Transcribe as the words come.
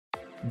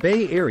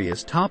Bay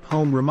Area's top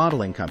home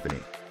remodeling company.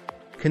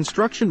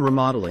 Construction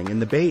Remodeling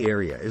in the Bay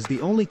Area is the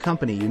only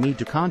company you need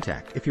to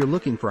contact if you're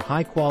looking for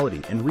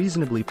high-quality and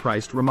reasonably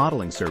priced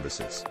remodeling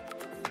services.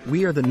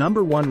 We are the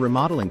 #1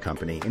 remodeling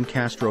company in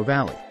Castro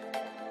Valley.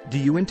 Do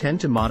you intend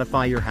to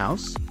modify your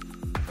house?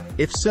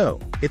 If so,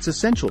 it's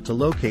essential to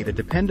locate a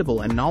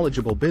dependable and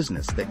knowledgeable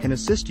business that can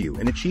assist you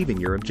in achieving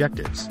your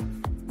objectives.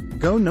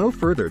 Go no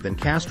further than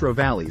Castro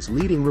Valley's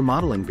leading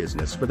remodeling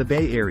business for the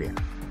Bay Area.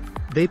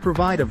 They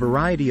provide a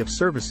variety of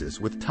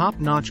services with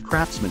top-notch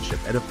craftsmanship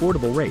at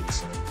affordable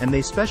rates, and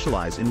they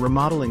specialize in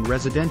remodeling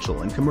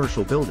residential and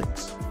commercial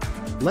buildings.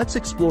 Let's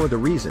explore the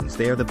reasons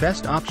they are the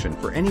best option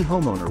for any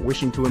homeowner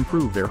wishing to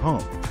improve their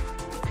home.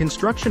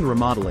 Construction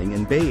Remodeling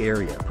in Bay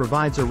Area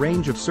provides a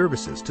range of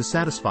services to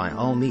satisfy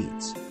all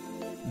needs.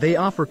 They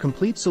offer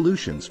complete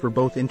solutions for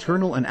both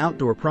internal and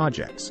outdoor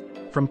projects,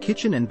 from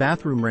kitchen and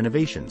bathroom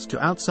renovations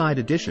to outside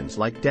additions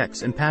like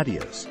decks and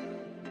patios.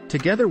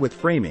 Together with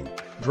framing,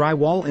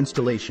 drywall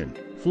installation,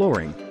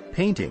 flooring,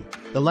 painting,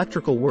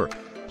 electrical work,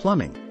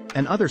 plumbing,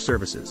 and other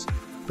services,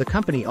 the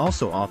company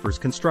also offers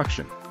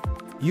construction.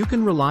 You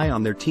can rely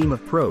on their team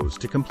of pros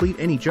to complete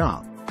any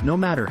job, no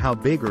matter how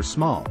big or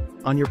small,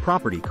 on your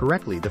property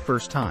correctly the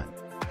first time.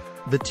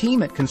 The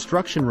team at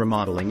Construction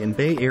Remodeling in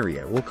Bay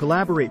Area will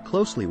collaborate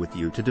closely with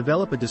you to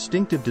develop a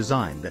distinctive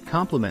design that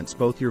complements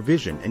both your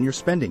vision and your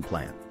spending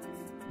plan.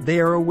 They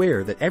are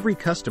aware that every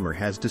customer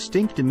has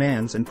distinct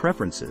demands and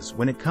preferences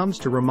when it comes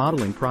to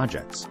remodeling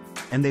projects,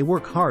 and they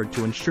work hard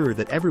to ensure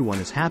that everyone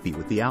is happy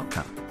with the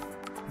outcome.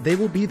 They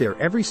will be there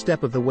every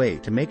step of the way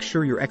to make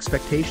sure your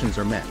expectations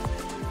are met,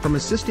 from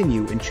assisting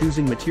you in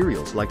choosing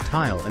materials like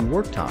tile and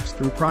worktops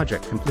through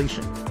project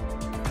completion.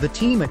 The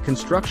team at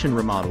Construction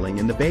Remodeling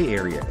in the Bay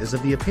Area is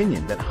of the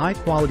opinion that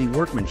high-quality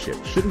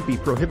workmanship shouldn't be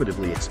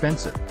prohibitively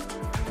expensive.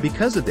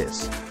 Because of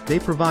this, they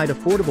provide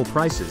affordable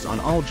prices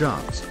on all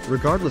jobs,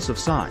 regardless of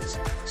size,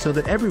 so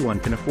that everyone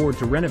can afford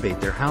to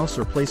renovate their house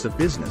or place of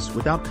business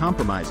without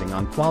compromising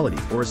on quality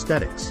or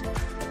aesthetics.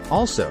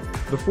 Also,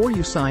 before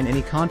you sign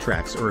any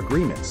contracts or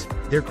agreements,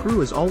 their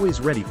crew is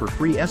always ready for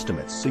free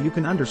estimates so you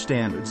can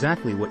understand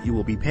exactly what you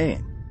will be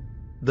paying.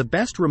 The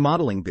best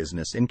remodeling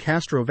business in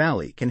Castro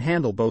Valley can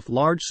handle both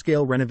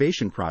large-scale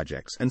renovation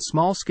projects and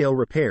small-scale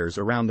repairs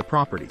around the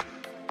property.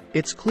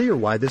 It's clear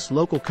why this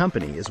local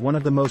company is one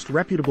of the most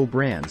reputable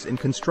brands in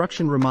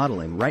construction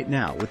remodeling right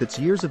now, with its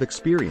years of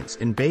experience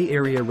in Bay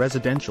Area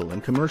residential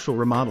and commercial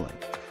remodeling,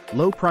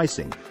 low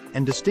pricing,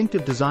 and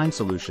distinctive design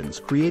solutions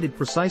created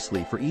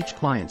precisely for each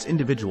client's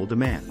individual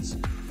demands.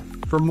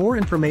 For more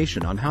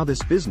information on how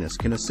this business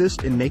can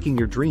assist in making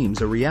your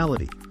dreams a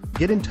reality,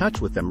 get in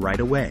touch with them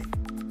right away.